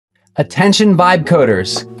Attention vibe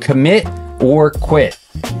coders, commit or quit.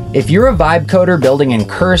 If you're a vibe coder building in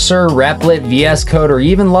Cursor, Replit, VS Code, or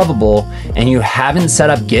even Lovable, and you haven't set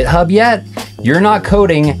up GitHub yet, you're not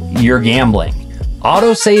coding, you're gambling.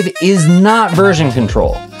 Autosave is not version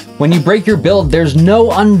control. When you break your build, there's no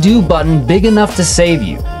undo button big enough to save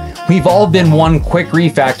you. We've all been one quick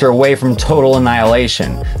refactor away from total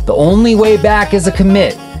annihilation. The only way back is a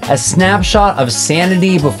commit, a snapshot of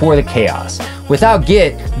sanity before the chaos. Without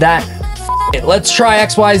Git, that let's try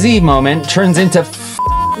XYZ moment turns into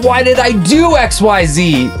why did I do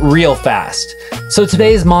XYZ real fast. So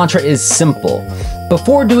today's mantra is simple.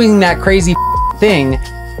 Before doing that crazy thing,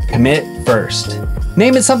 commit first.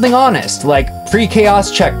 Name it something honest, like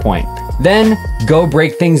pre-chaos checkpoint. Then go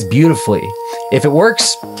break things beautifully. If it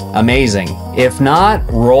works, amazing. If not,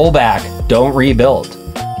 roll back, don't rebuild.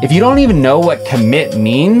 If you don't even know what commit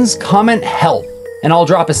means, comment help, and I'll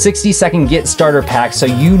drop a 60-second Git starter pack so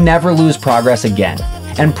you never lose progress again.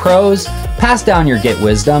 And pros, pass down your Git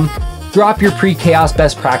wisdom. Drop your pre-chaos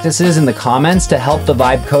best practices in the comments to help the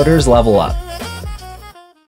vibe coders level up.